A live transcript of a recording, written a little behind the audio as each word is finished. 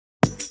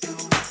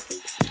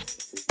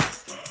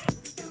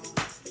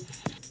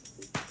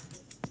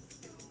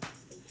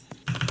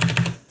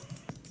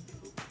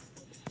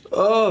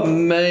Oh,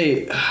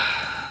 mate.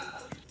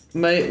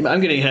 Mate,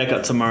 I'm getting a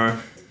haircut tomorrow.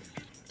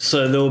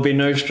 So there will be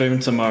no stream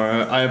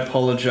tomorrow. I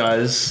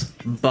apologize.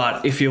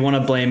 But if you want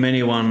to blame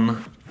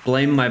anyone,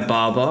 blame my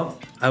barber.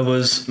 I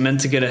was meant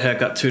to get a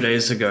haircut 2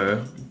 days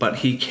ago, but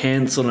he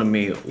cancelled on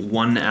me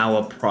 1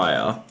 hour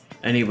prior.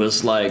 And he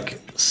was like,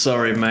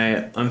 sorry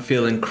mate, I'm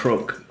feeling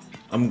crook.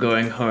 I'm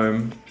going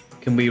home.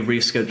 Can we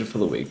reschedule for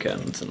the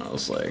weekend? And I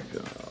was like,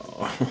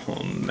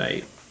 oh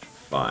mate,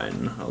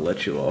 fine, I'll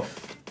let you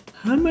off.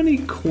 How many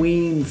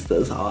queens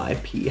does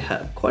RIP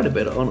have? Quite a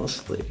bit,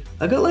 honestly.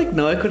 I got like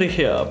no equity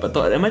here, but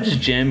am I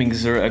just jamming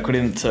 0 equity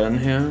in the turn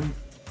here?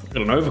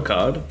 Got an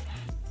overcard.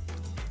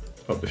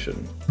 Probably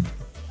shouldn't.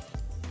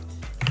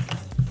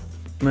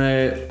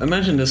 Mate,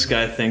 imagine this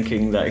guy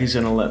thinking that he's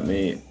gonna let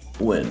me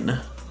win.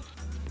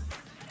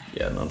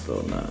 Yeah, not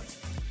doing that.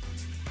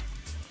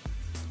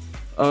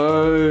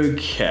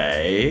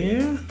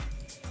 Okay.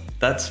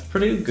 That's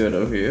pretty good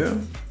of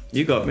you.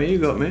 You got me, you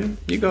got me,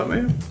 you got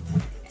me.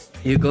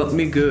 You got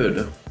me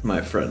good,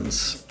 my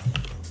friends.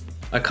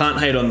 I can't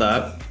hate on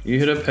that. You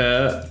hit a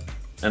pair,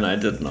 and I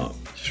did not.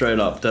 Straight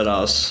up, dead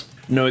ass.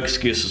 No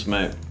excuses,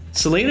 mate.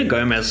 Selena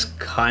Gomez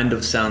kind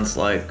of sounds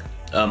like,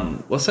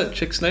 what's that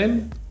chick's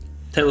name?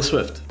 Taylor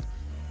Swift.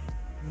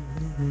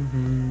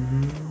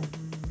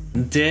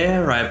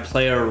 Dare I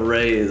play a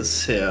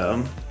raise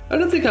here? I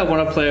don't think I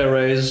want to play a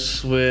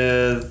raise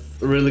with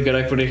really good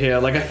equity here.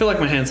 Like, I feel like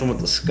my hand's on with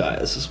the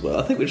skies as well.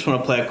 I think we just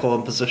want to play a call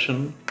in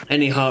position.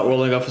 Any heart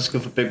rolling off is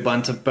good for big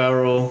blind to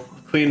barrel.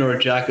 A queen or a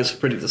jack is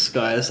pretty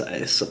disguised,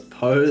 I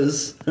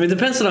suppose. I mean,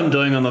 depends what I'm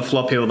doing on the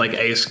flop here with like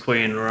ace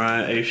queen,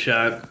 right? Ace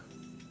jack.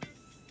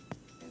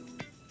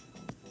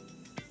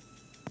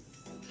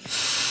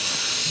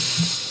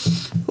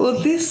 Well,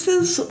 this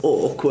is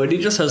awkward. He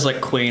just has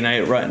like queen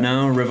 8 right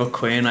now. River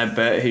queen, I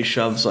bet he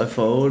shoves, I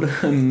fold.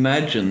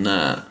 Imagine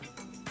that.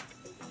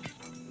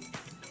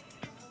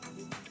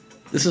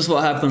 This is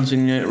what happens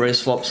when you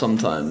raise flop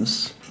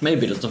sometimes.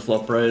 Maybe just a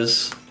flop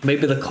raise.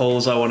 Maybe the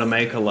calls I want to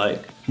make are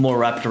like more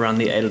wrapped around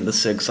the 8 and the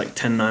 6, like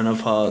 10-9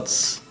 of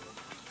hearts.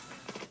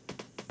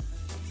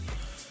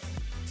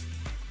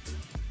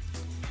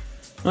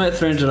 Alright,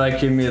 300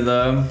 IQ me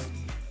though.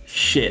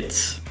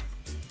 Shit.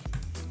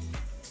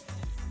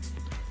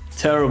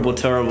 Terrible,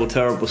 terrible,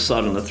 terrible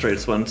side on the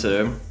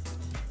 320.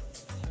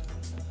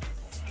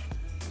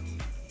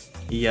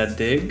 Yeah,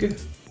 dig.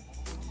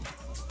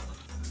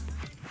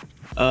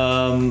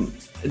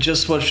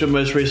 Just watched your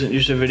most recent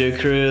YouTube video.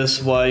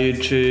 Curious why you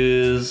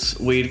choose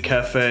Weed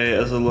Cafe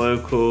as a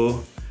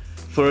local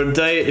for a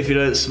date if you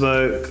don't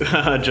smoke. Joke,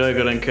 I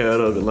don't care.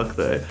 Good luck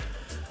there.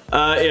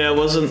 Yeah, it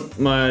wasn't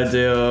my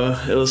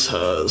idea. It was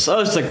hers. I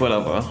was like,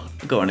 whatever.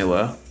 Go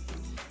anywhere.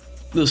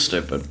 It was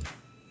stupid.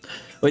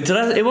 Wait, did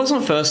I? It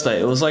wasn't first date.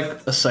 It was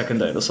like a second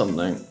date or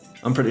something.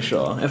 I'm pretty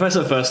sure. If I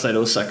said first date, it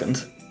was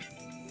second.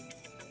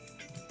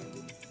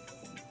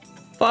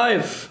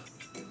 5,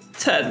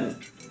 10.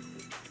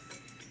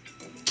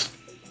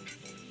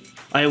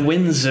 I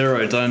win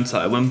 0, don't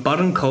I? When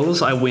button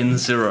calls, I win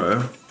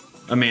 0.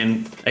 I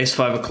mean, ace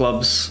 5 of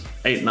clubs,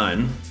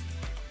 8-9.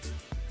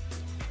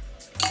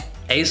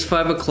 Ace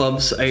 5 of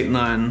clubs,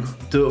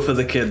 8-9. Do it for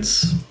the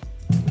kids.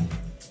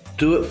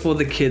 Do it for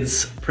the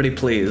kids, pretty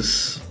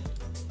please.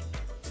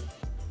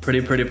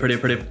 Pretty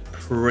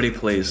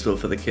please, do it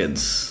for the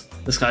kids.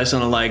 This guy's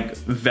gonna like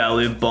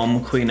value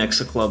bomb queen X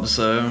of clubs,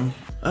 so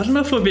I don't know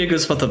if it would be a good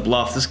spot to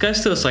bluff. This guy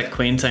still has like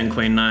queen 10,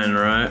 queen 9,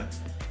 right?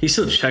 He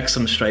still checks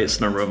some straights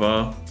in a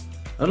river.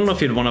 I don't know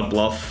if you'd want to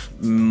bluff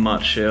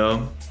much here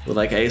with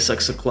like ace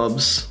X of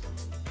clubs.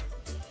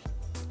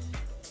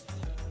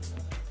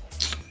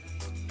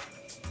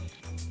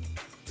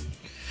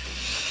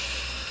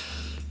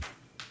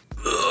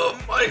 Oh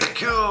my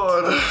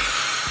god.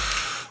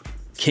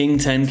 King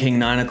 10, king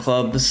 9 of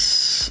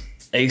clubs,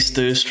 ace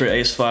deuce, straight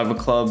ace 5 of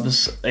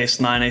clubs,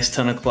 ace 9, ace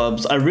 10 of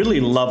clubs. I really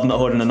love not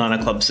holding the 9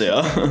 of clubs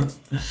here.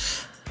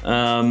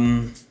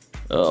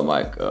 Oh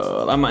my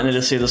god, I might need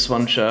to see this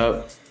one,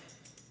 chat.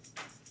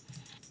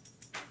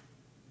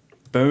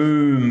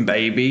 Boom,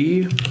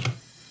 baby.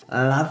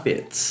 Love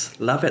it.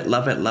 Love it,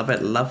 love it, love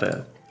it, love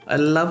it. I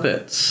love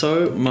it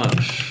so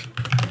much.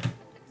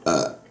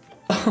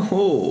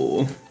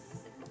 Oh.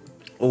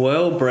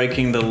 Well,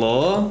 breaking the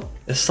law.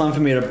 It's time for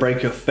me to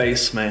break your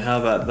face, mate. How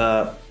about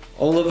that?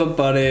 Oliver,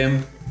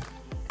 buddy.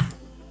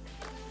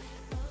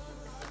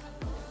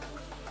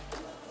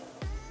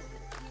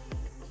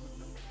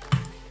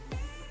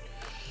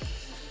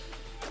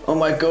 Oh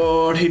my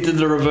god, he did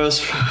the reverse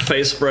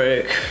face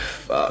break.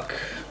 Fuck.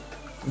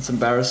 It's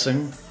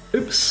embarrassing.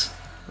 Oops.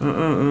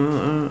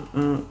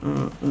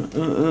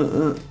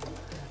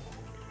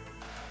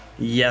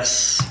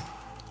 Yes.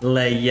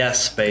 Lay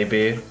yes,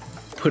 baby.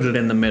 Put it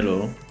in the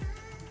middle.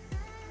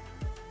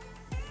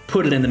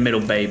 Put it in the middle,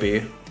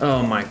 baby.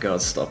 Oh my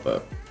god, stop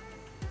it.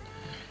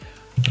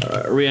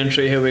 Alright,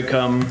 re-entry, here we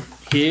come.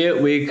 Here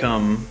we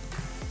come.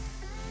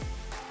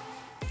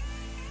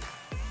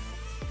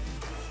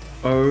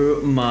 Oh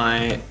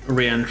my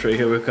re-entry,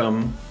 here we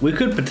come. We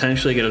could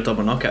potentially get a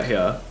double knockout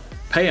here.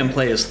 Pay and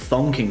play is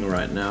thonking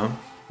right now.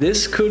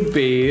 This could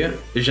be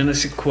je ne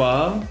sais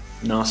quoi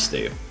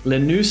nasty.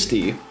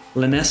 Lenusti,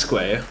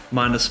 Lenesque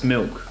minus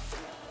milk.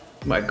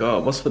 Oh my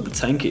god, what's with the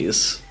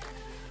tankies?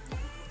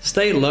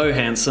 Stay low,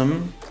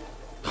 handsome.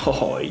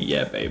 Oh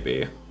yeah,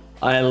 baby.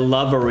 I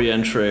love a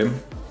re-entry.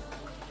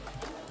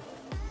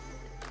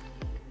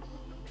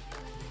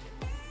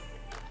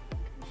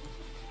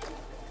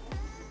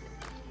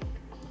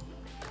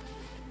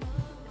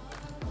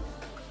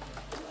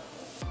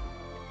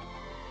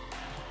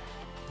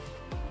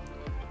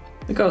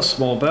 I think I was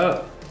small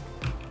bet.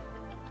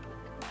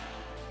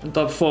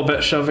 Top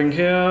 4-bet shoving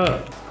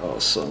here.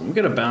 Awesome.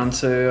 Get a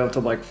bounty after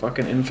like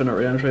fucking infinite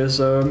re-entry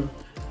zone.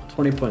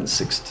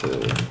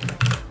 20.62.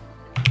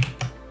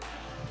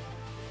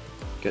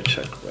 Get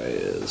check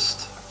raised.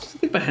 I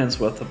think my hand's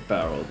worth a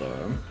barrel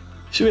though.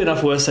 Should be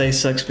enough worse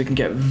A6 we can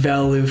get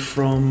value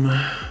from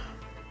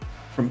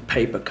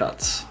paper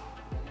cuts.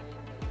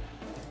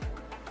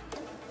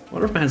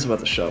 Wonder if my hand's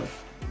about to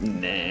shove.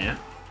 Nah.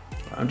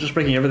 I'm just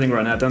breaking everything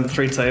right now, down to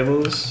 3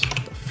 tables.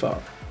 What the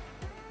fuck?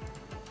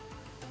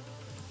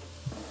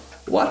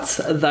 What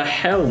the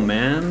hell,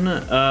 man?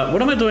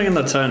 What am I doing in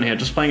the turn here?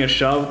 Just playing a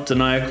shove,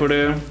 deny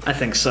equity? I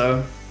think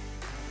so.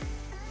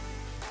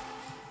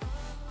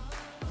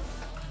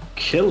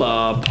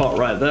 Killer pot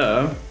right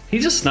there. He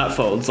just snap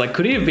folds. Like,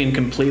 could he have been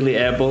completely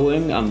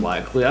airballing?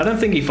 Unlikely. I don't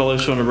think he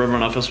follows through on a river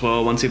enough as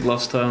well once he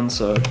bluffs turn,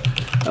 so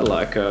I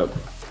like it.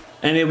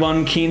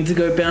 Anyone keen to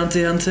go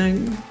bounty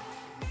hunting?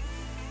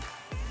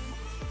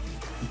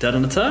 Dead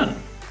on a turn.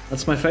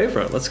 That's my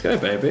favorite. Let's go,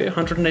 baby.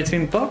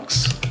 118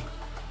 bucks.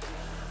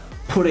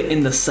 Put it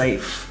in the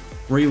safe.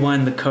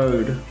 Rewind the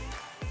code.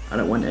 I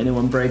don't want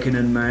anyone breaking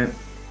in, mate.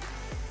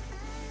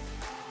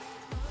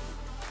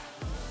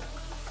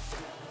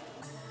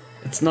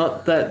 It's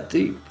not that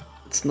deep.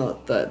 It's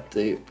not that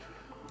deep.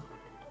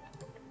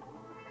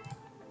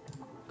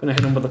 Gonna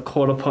hit him with a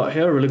quarter pot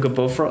here. Really good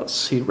ball for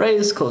us. He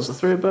raised, close the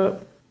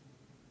 3-bet.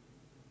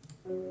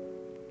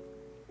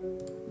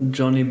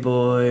 Johnny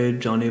boy,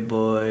 Johnny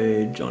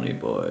boy, Johnny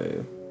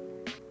boy.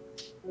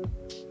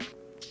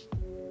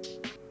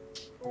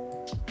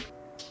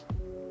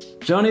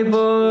 Johnny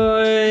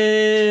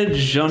boy,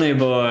 Johnny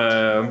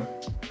boy.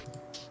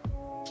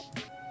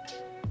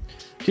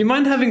 Do you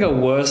mind having a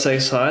worse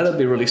ace high? That'd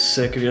be really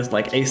sick if you had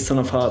like ace 10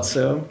 of hearts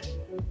here.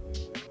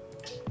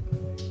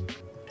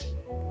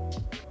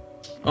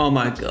 Oh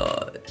my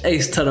god.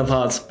 Ace 10 of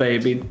hearts,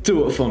 baby.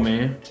 Do it for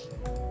me.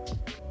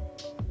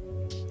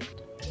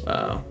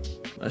 Wow.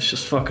 That's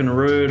just fucking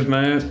rude,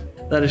 mate.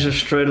 That is just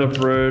straight up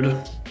rude.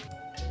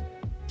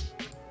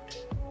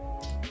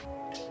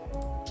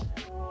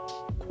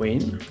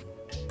 Queen.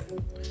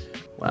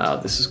 Wow,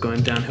 this is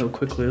going downhill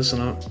quickly, isn't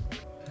it?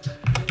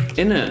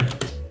 In it.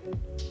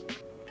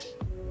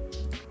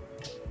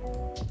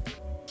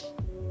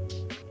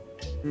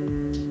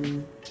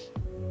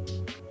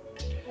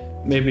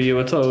 Maybe you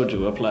were told you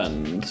were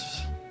planned.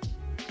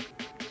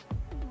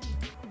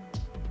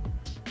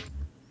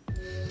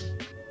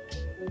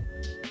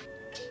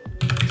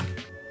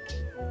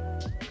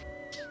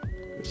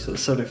 So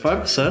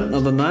 75%,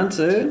 another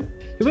 90.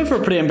 He went for a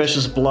pretty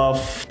ambitious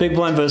bluff. Big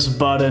blind versus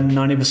button,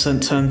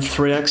 90% turn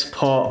 3x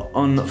pot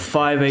on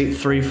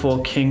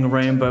 5-8-3-4 king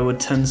rainbow with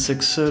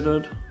 10-6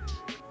 suited.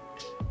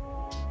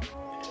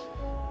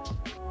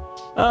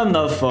 I'm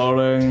not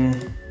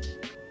folding.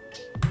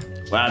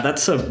 Wow,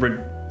 that's a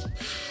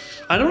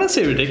I don't want to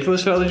say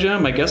ridiculous value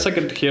jam. I guess I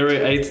could hero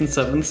 8s and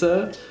 7s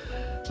there.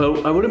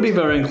 But I wouldn't be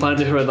very inclined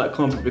to hero that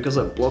comp because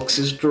it blocks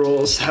his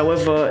draws.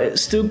 However, it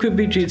still could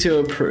be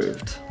GTO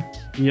approved.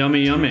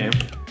 Yummy, yummy.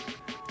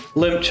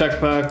 Limp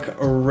check back,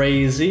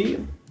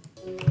 Razy.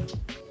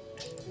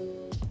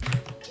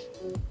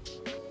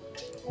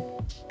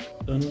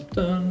 Dun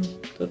dun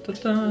dun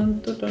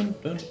dun dun dun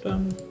dun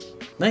dun.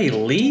 Hey,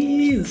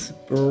 leads,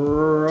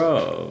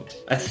 bro.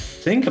 I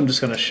think I'm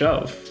just gonna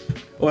shove.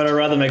 Or would I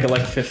rather make it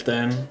like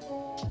 15?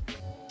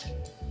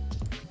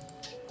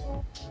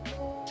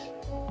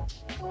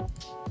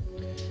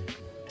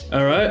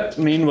 Alright,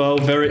 meanwhile,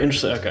 very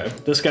interesting. Okay,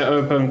 this guy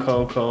open,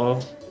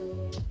 call.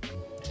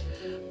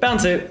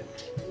 Bounty.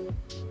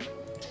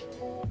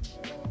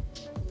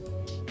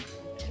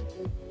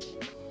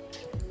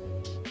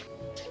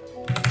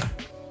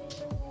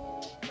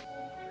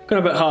 Got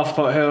a bit half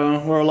pot here.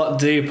 We're a lot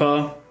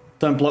deeper.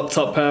 Don't block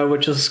top pair,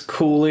 which is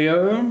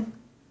coolio.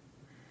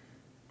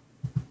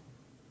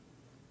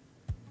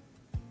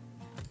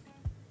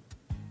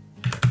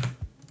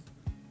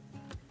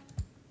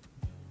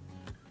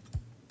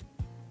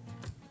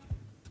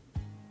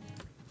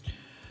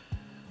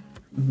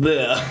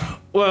 There.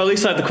 Well, at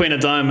least I have the queen of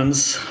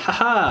diamonds.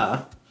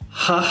 Haha.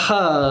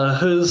 Haha.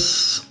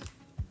 Who's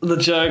the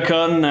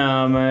joker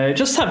now, mate?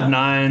 Just have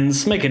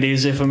 9s. Make it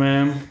easy for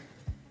me.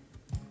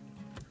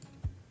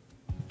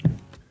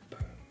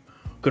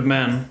 Good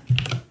man.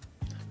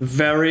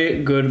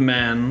 Very good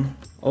man.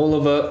 All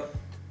of it.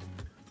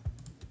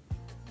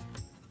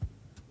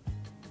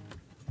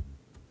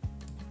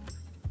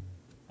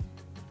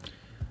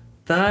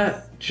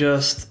 That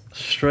just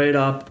straight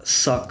up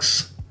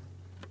sucks.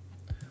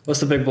 What's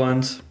the big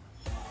blind?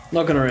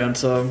 Not gonna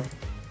re-enter.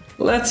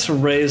 Let's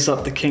raise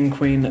up the king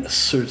queen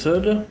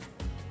suited.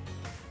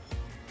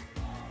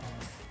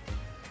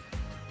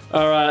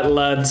 Alright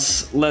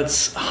lads,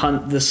 let's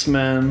hunt this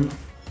man.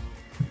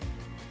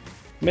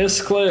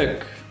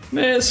 Misclick!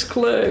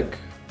 Misclick!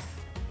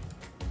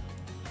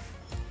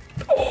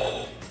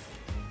 Oh.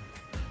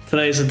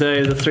 Today's the day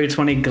of the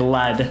 320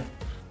 Glad.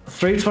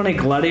 320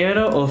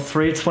 Gladiator or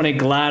 320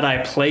 Glad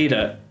I played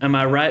it? Am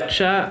I right,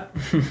 chat?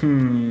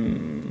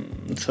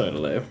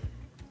 Totally.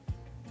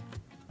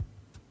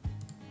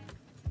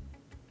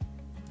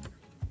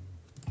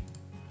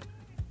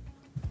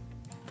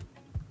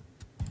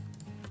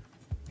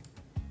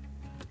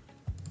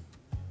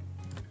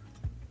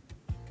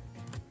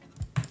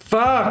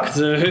 Fuck,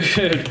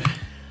 dude.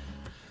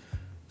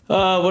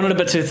 Wanted a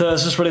bit too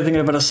thirsty. Just really thinking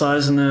about a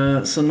size in there.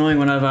 It's annoying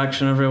when I have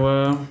action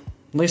everywhere.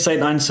 At least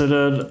 8-9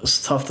 suited.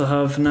 It's tough to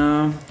have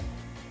now.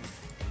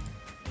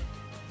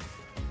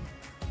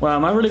 Wow,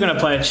 am I really gonna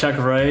play a check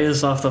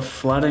raise after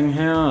flatting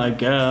here? I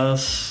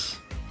guess.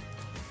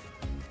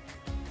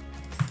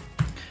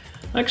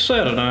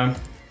 Actually, I don't know.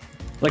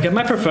 Like, it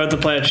might prefer to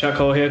play a check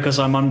call here because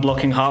I'm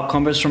unblocking heart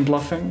combos from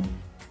bluffing.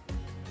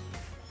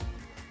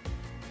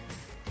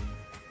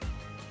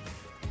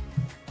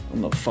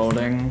 I'm not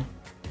folding.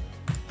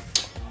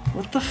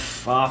 What the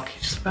fuck? He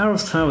just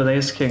barrels turn with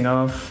ace king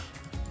off.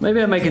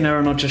 Maybe I make an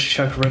error, not just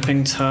check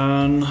ripping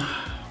turn.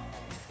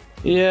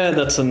 Yeah,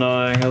 that's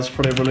annoying. That was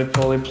probably really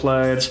poorly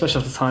played,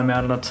 especially after time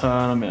out on a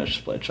turn. I mean, I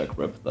should play check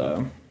rip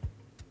though.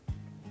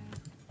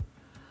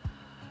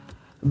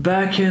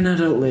 Back in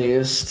it at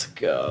least.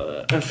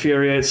 God, that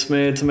infuriates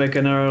me to make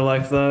an error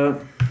like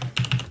that.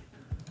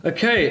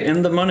 Okay,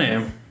 in the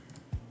money.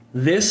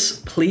 This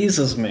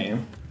pleases me.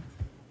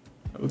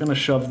 We're gonna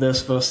shove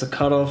this versus the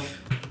cutoff.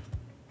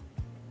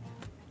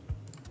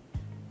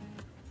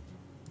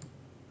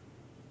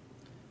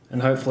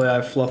 And hopefully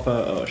I flop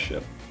a, oh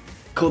shit.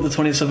 Called the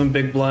 27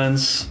 big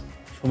blinds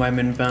for my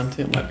min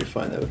bounty. It might be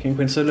fine there with king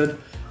queen suited.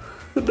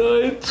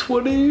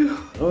 920.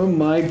 Oh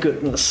my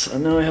goodness.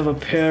 And now I have a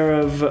pair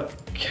of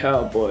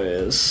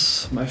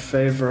cowboys. My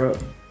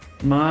favorite.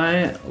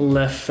 My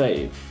left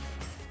fave.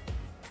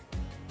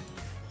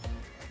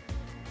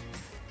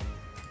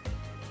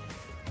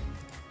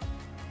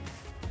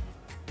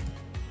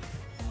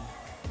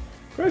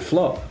 Great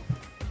flop.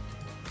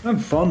 I'm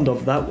fond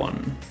of that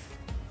one.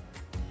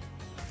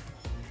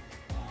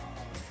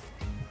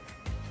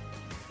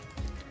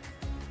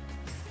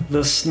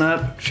 The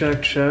snap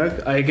check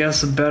check, I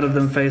guess better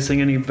than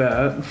facing any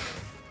bet.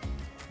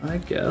 I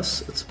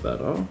guess it's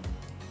better.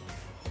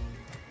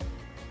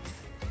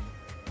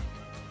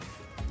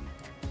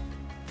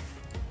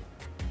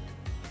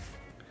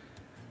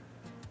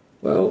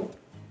 Well,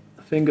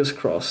 fingers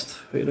crossed.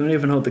 We don't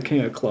even hold the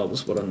king of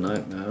clubs, what a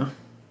nightmare.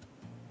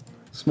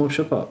 Small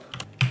chip up.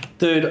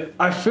 Dude,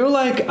 I feel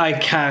like I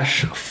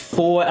cash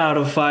 4 out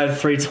of 5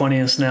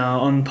 320s now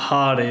on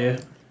party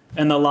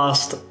in the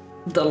last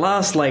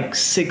like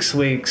 6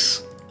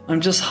 weeks. I'm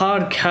just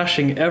hard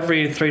cashing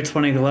every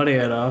 320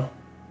 gladiator.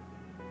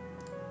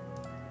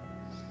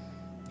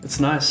 It's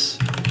nice.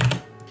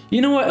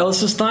 You know what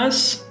else is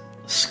nice?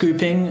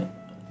 Scooping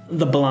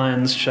the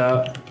blinds,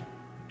 chat.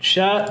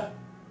 Chat,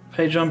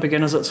 pay jump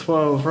again is at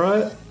 12,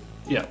 right?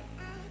 Yeah.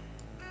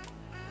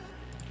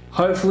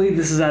 Hopefully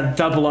this is our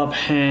double up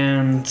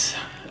hand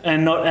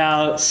and not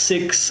our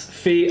 6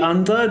 feet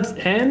under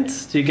hand.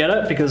 Do you get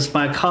it? Because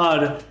my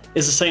card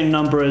is the same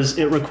number as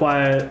it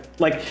required.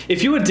 Like,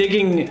 if you were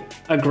digging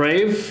a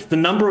grave, the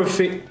number of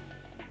feet...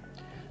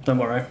 Don't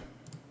worry.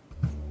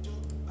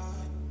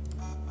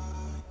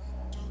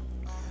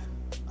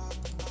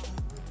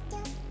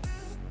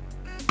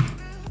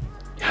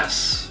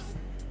 Yes.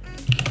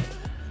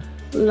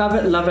 Love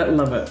it, love it,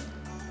 love it.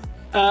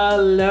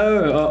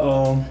 Hello.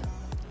 Uh-oh.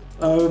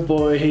 Oh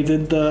boy, he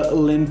did the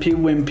limpy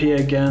wimpy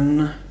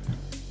again.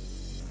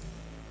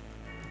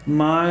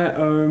 My,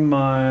 oh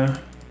my. I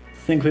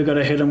think we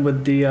gotta hit him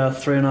with the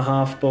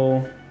 3.5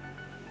 ball.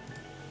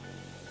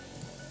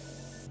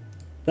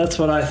 That's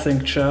what I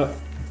think, chat.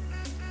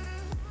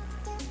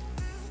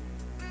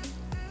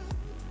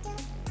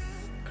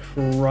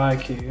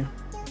 Crikey.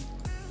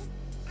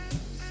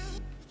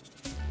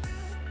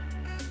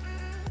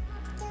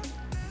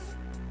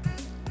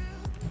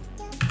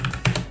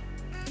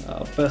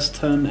 Best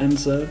turn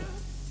NZ.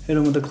 Hit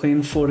him with a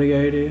clean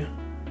 40-80.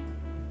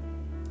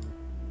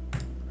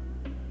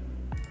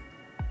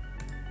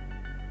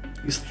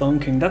 He's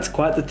thunking. That's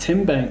quite the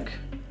Tim Bank.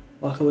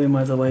 Luckily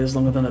my delay is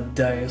longer than a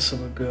day, so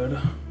we're good.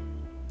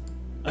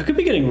 I could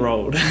be getting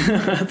rolled.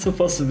 That's a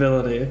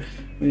possibility.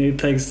 When he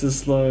takes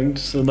this long,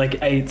 just with like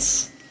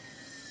 8s.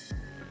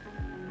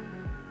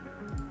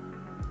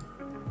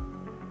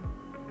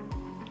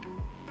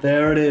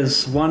 There it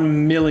is,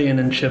 1 million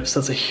in chips.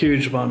 That's a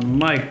huge one.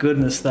 My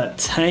goodness, that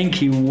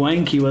tanky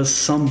wanky was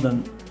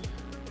something.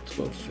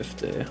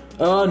 1250.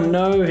 Oh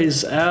no,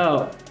 he's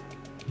out.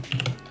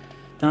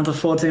 Down to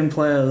 14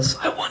 players.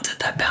 I wanted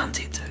that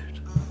bounty,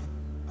 dude.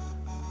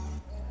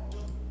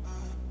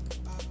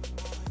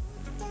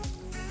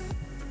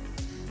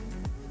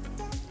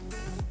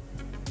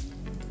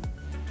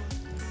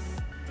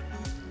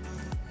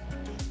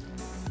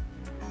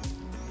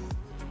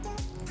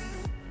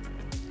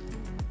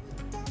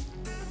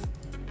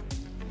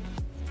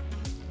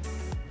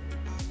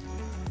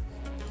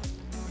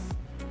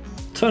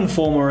 Turn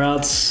 4 more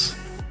outs.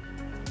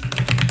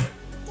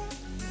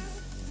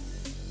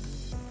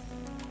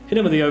 Hit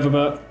him with the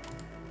overbet.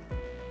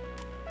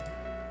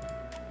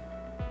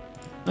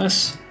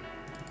 Nice.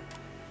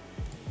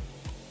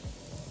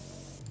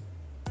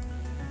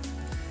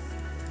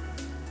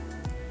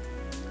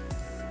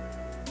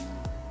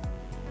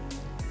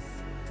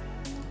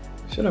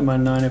 Should have my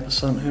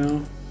 90%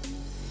 here.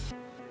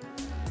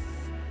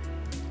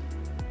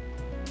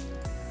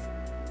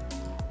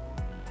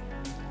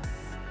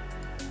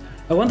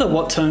 I wonder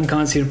what turn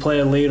cards he'd play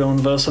a lead on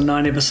versus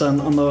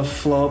 90% on the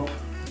flop.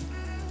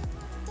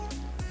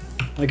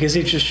 Like, is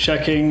he just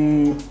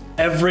checking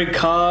every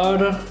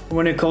card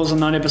when he calls a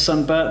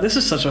 90% bet? This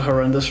is such a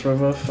horrendous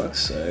river, fuck's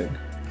sake.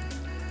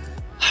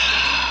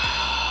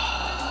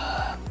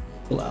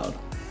 Loud.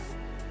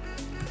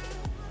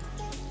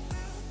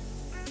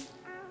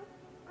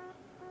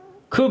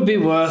 Could be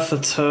worth a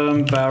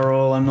turn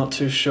barrel, I'm not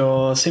too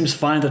sure. Seems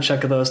fine to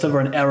check though, it's never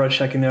an error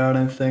checking there, I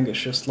don't think. It's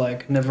just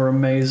like never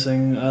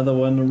amazing either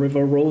when the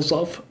river rolls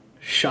off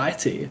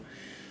shitey.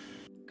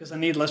 Because I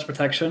need less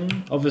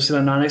protection. Obviously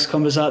the 9x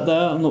combos out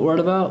there, I'm not worried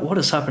about. What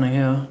is happening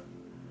here?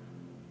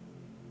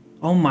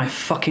 Oh my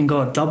fucking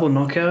god, double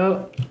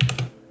knockout?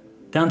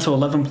 Down to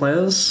 11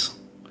 players?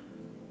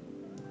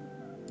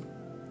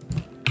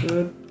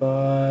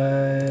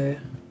 Goodbye.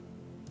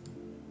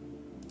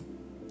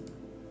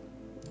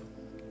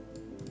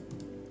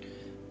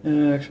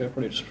 Yeah, actually I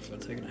probably just prefer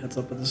taking a heads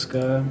up with this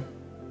guy.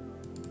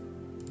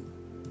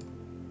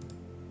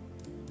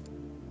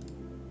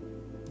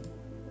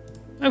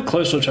 I have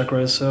close to a check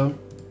raise, so.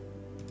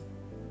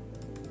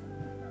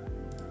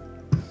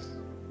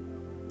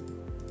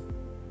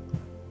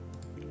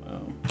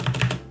 Wow.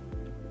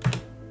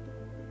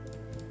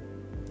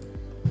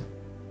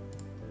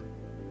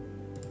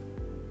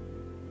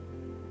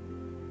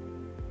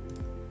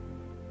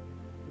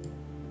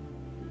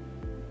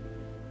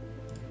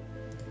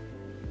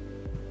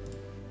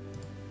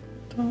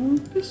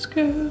 Don't be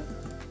scared.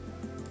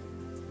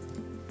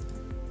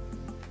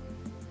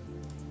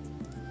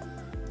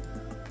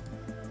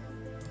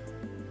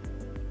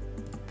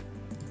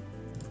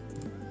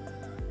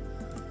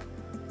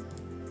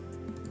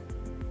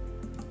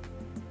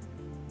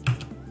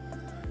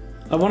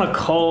 I want to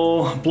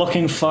call,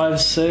 blocking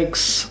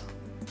 5-6,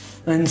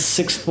 and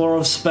 6-4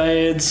 of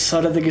spades.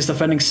 I don't think he's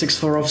defending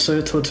 6-4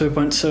 offsuit to a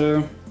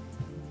 2.2.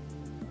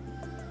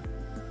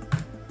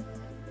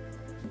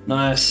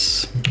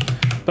 Nice.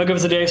 Back over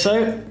to the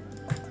ace-8.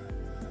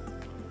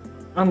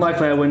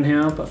 Unlikely I win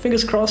here, but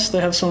fingers crossed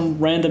they have some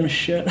random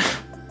shit.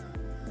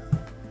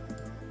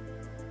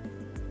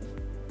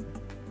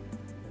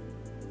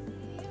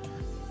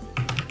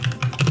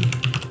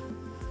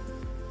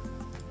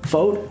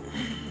 Fold.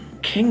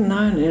 King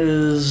 9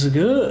 is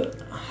good.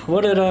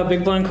 What did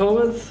Big Blind call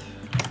with?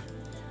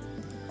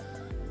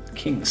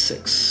 King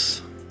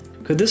 6.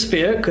 Could this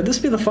be it? Could this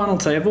be the final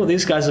table?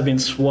 These guys have been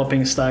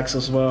swapping stacks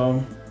as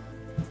well.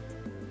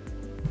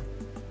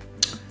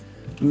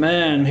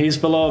 Man, he's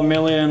below 1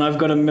 million. I've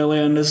got 1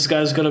 million. This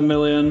guy's got 1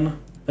 million.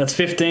 That's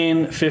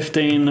 15,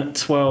 15,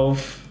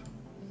 12.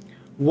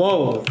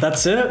 Whoa,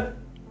 that's it?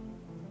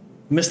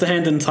 Missed the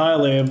hand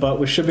entirely,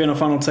 but we should be on a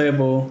final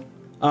table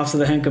after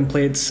the hand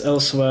completes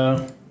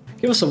elsewhere.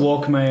 Give us a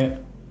walk, mate.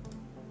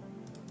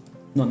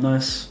 Not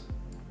nice.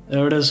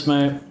 There it is,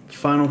 mate.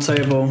 Final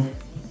table.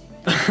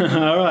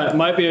 Alright,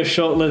 might be a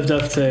short-lived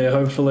FT,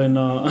 hopefully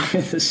not.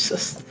 It's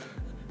just...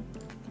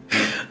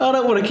 I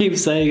don't want to keep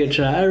saying it,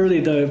 chat. I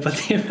really don't, but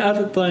the amount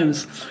of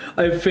times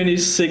I've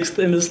finished 6th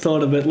in this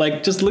tournament,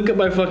 like, just look at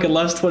my fucking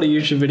last 20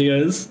 YouTube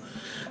videos.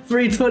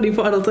 320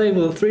 final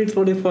table,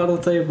 320 final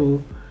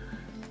table.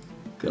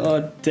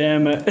 God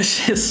damn it.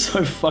 It's just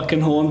so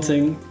fucking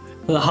haunting.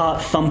 The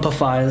heart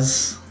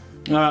thumpifies.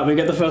 Alright, we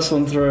get the first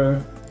one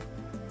through.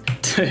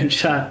 Dude,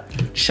 chat,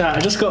 I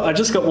just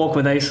got walk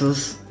with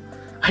aces.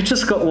 I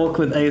just got walk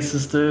with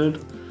aces,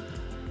 dude.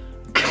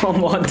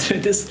 Come on,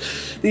 dude,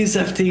 these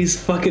FTs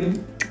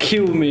fucking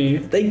kill me.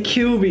 They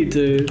kill me,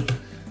 dude.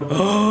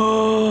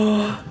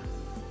 Oh,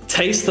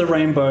 taste the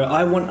rainbow.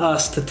 I want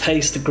us to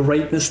taste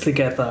greatness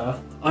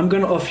together. I'm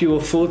gonna offer you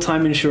a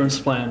full-time insurance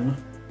plan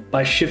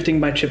by shifting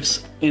my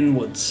chips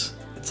inwards.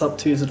 It's up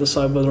to you to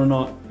decide whether or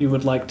not you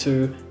would like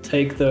to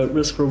take the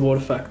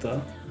risk-reward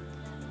factor.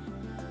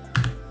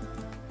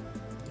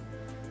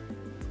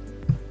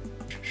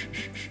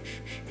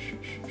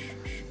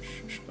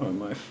 Oh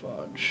my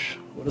fudge.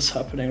 What is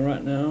happening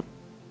right now?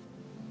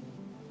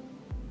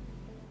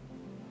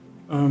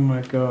 Oh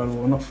my god,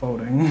 we're not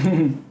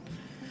folding.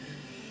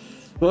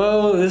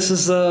 Well, this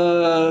is,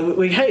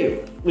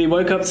 we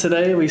woke up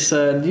today, we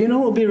said, you know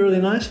what would be really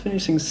nice?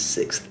 Finishing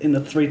 6th in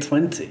the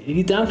 320. Are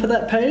you down for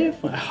that,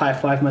 Pave? I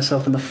high-five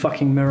myself in the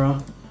fucking mirror.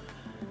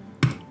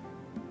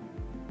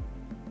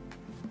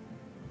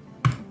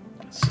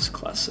 This is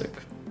classic.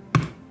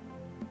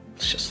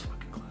 It's just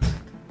fucking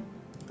classic.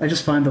 I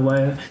just find a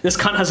way. This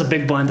cunt has a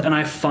big blind, and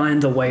I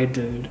find a way,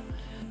 dude.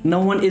 No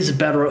one is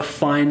better at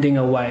finding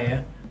a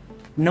way.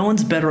 No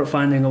one's better at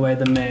finding a way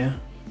than me.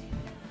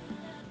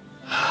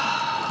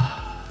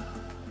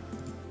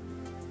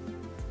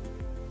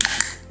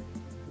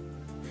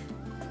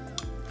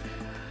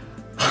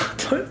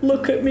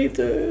 at me,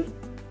 dude.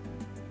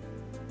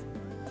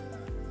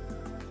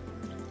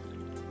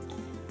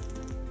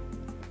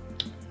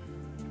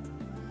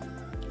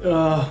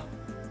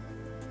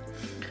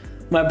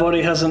 My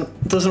body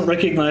doesn't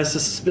recognize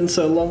this. It's been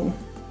so long.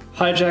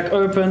 Hijack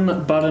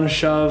open, button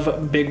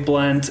shove, big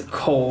blind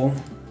call.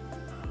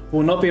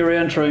 Will not be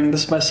re-entering.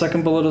 This is my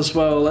second bullet as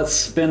well. Let's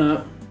spin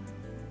it.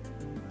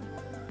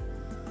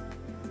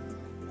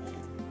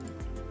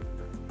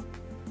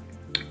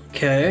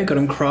 Okay, got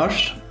him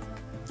crushed.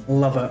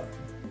 Love it.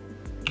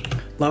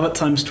 Love it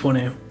times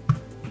 20.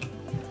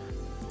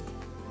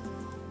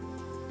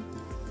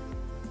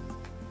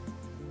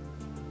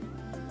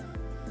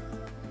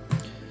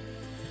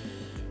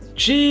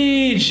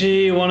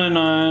 GG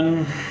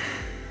 109.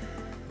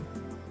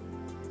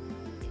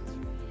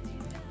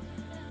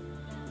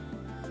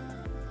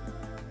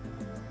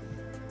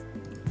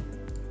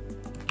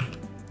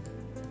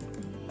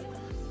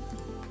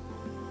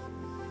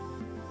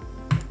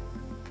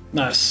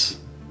 Nice.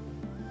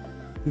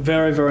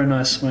 Very, very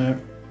nice, mate.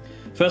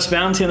 First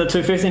bounty in the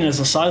 215 is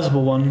a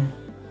sizable one.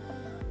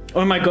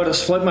 Oh my god,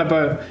 it's float my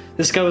boat.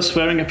 This guy was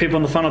swearing at people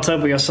on the final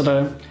table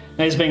yesterday.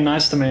 Now he's being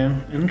nice to me.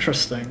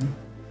 Interesting.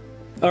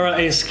 Alright,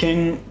 Ace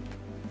King.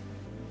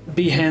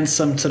 Be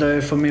handsome today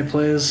for me,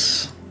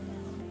 please.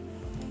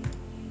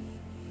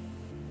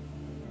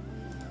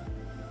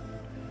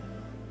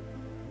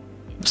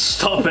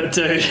 Stop it,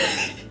 dude.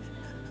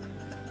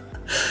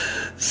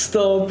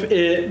 Stop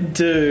it,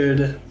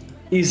 dude.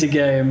 Easy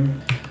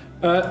game.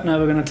 Alright, now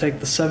we're gonna take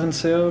the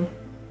 7s here.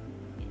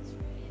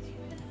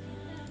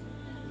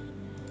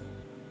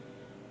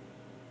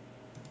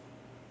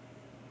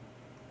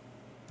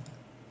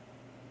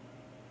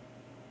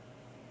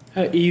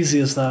 How easy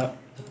is that?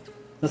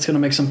 That's gonna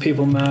make some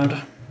people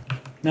mad.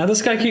 Now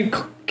this guy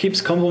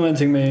keeps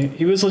complimenting me.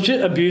 He was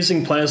legit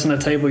abusing players on the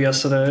table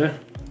yesterday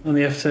on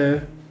the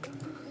F2.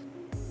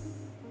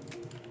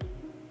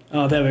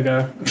 Oh, there we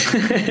go.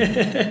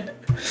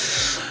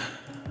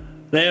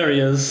 There he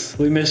is.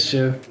 We missed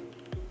you.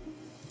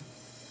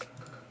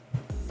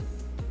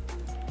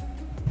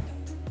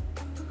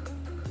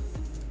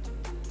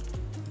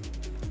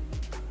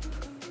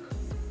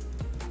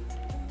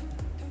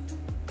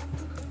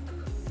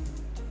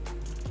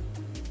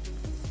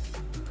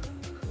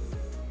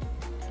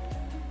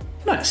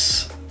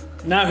 Nice.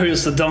 Now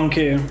who's the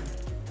donkey?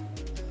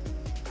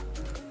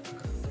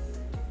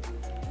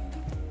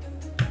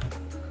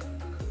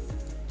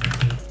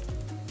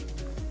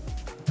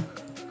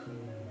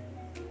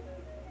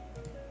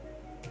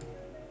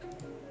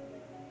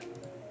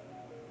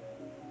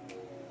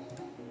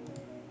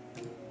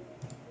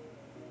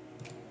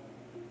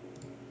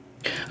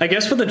 I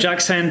guess with the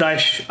Jack's hand,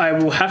 I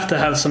will have to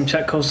have some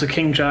check calls to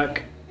King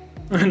Jack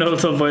in order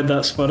to avoid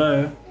that spot,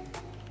 eh?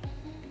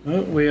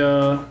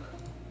 Oh,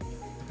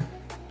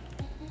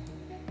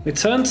 we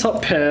turn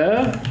top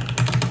pair,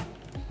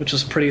 which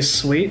is pretty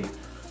sweet.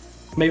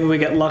 Maybe we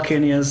get lucky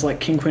and he has like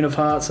King Queen of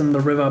Hearts and the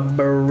river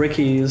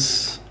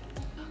brickies.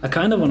 I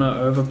kind of want to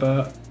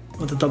overbet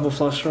with the double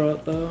flush draw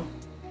though.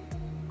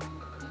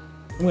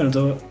 I'm gonna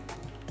do it.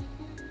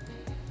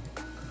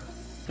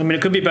 I mean,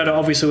 it could be better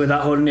obviously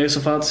without holding the Ace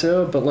of Hearts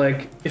here, but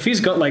like, if he's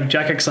got like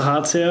Jack X of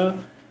Hearts here,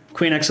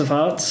 Queen X of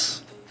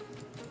Hearts.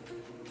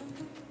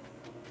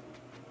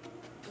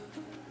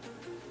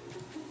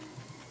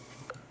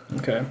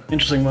 Okay,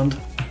 interesting one.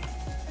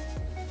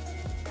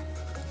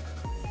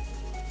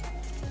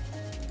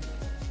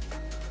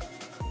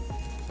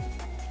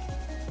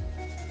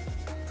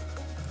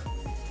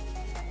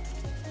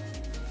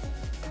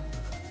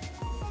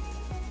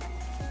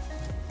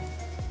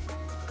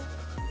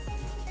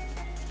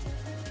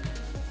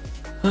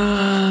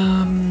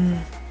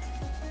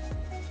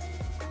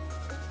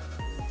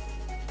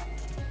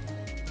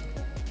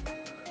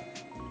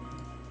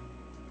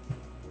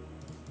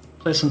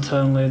 Play some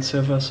turn leads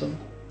here versus him.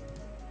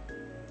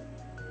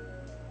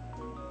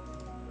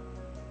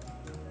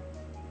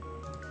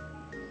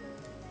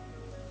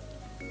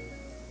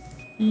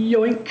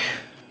 Yoink!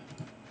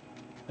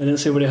 I didn't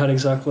see what he had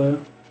exactly.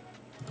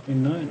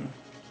 Queen 9.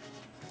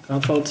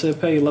 Can't fault to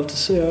pay, you love to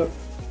see it.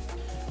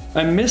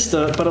 I missed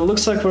it, but it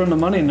looks like we're on the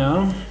money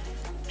now.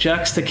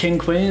 Jacks to King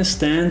Queen,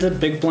 standard,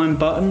 big blind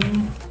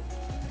button.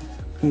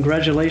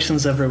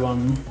 Congratulations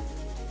everyone.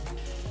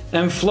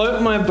 And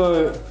float my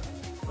boat.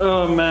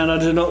 Oh man, I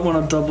do not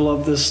want to double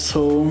up this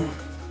tool.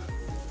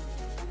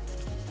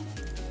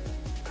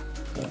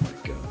 Oh my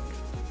god.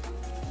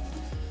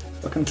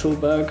 Fucking tool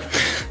bag.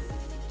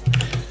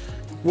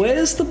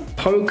 Where's the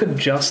poker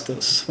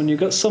justice when you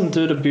got some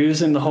dude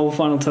abusing the whole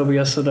final table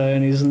yesterday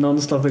and he's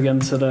non-stop again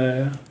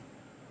today?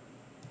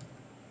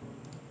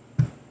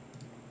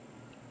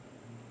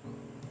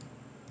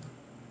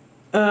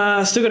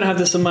 Still gonna have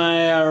this in my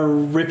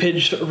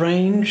rippage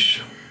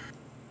range.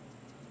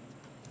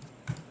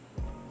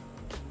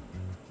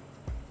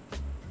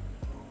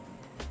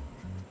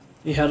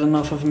 He had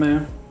enough of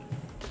me.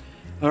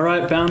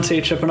 Alright, bounty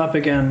chipping up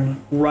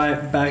again.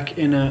 Right back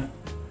in it.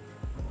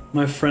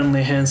 My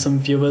friendly, handsome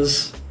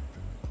viewers.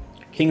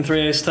 King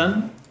 3 Ace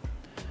 10.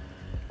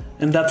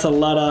 And that's a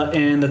ladder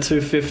in the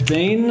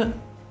 215.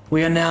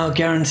 We are now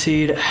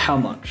guaranteed how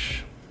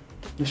much?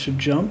 We should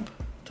jump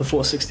to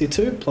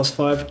 462 plus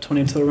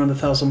 522, around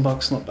 $1,000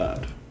 bucks, not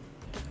bad.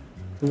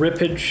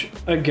 Rippage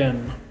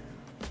again.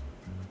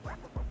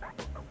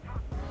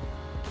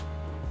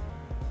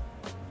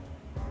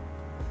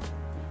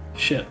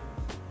 Shit.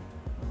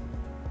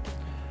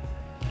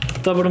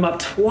 Doubled him up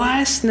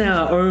twice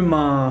now,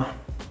 Omar.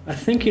 I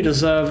think you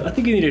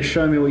need to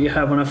show me what you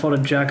have when I fought a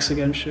Jax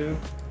against you.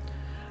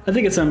 I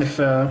think it's only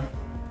fair.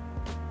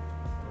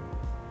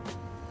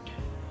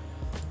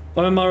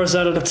 Omar is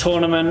out at a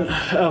tournament.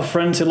 Our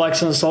friend who likes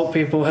to assault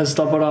people has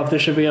doubled up.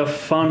 This should be a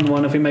fun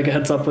one if we make a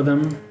heads up with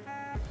him.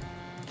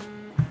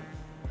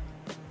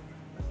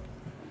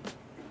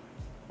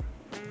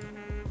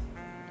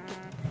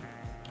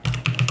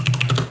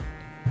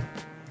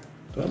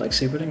 Do I like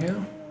secreting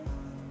here?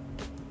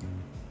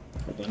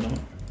 Probably not.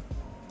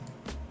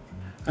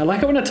 I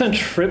like it when I turn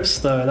trips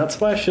though. That's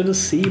why I should have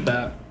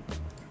C-bat.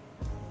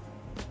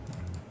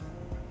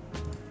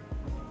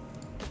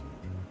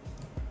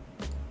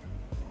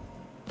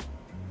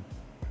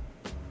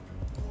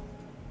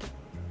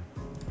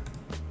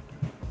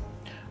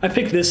 I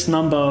picked this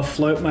number,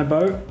 float my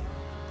boat.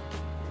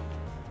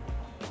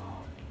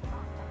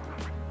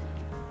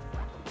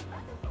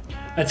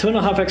 A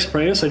 2.5x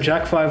prayer, so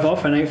Jack 5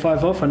 off and 8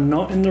 5 off are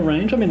not in the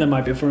range. I mean, there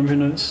might be for him, who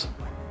knows.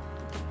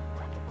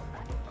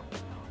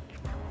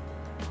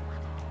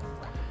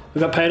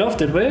 We got paid off,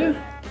 did we?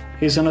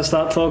 He's gonna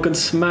start talking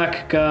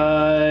smack,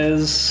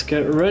 guys.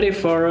 Get ready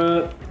for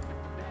it.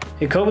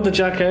 He called with the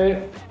Jack 8.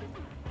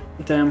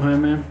 Damn,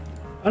 homie.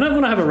 I don't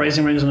want to have a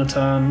raising range on a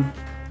turn.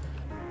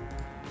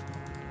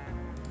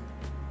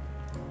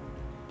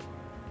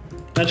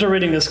 Imagine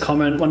reading this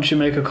comment once you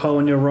make a call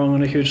and you're wrong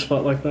on a huge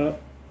spot like that.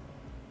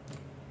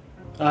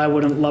 I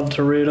wouldn't love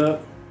to read it.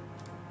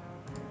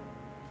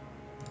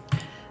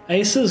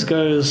 Aces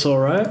goes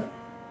alright.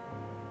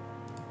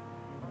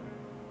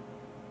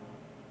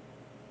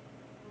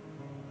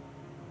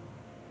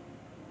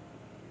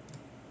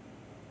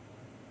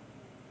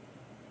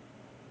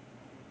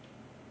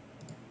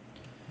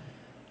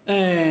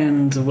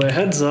 And we're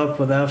heads up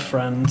with our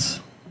friends.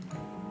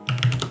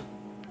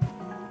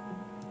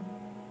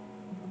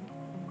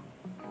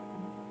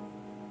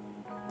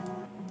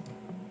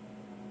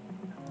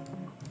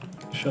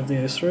 Shove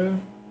the ace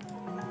through.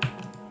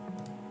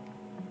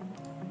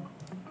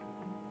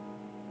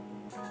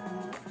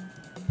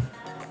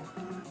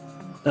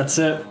 That's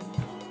it.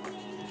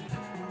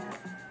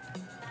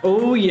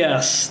 Oh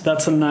yes,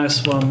 that's a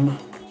nice one.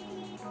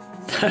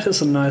 That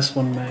is a nice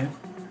one, mate.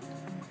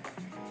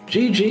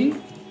 GG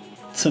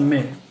to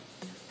me.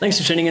 Thanks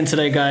for tuning in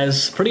today,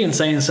 guys. Pretty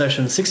insane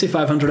session.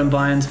 6,500 in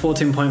buy-ins,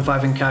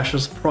 14.5 in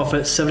cashes,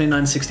 profit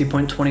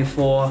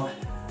 7960.24.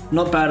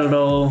 Not bad at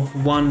all.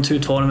 Won 2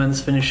 tournaments,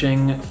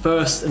 finishing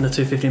first in the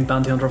 215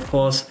 Bounty Hunter, of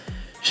course.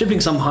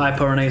 Shipping some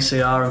hyper on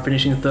ACR and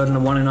finishing third in the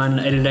 109 and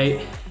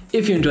 888.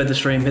 If you enjoyed the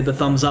stream, hit the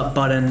thumbs up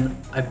button.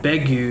 I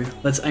beg you,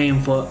 let's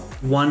aim for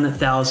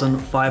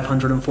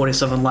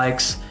 1,547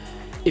 likes.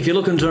 If you're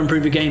looking to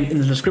improve your game, in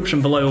the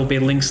description below will be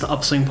links to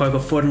Upswing Poker,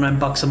 49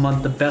 bucks a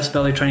month, the best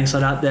value training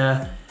site out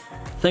there.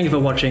 Thank you for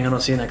watching, and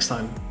I'll see you next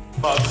time.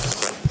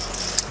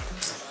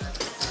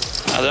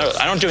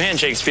 I don't do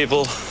handshakes,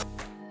 people.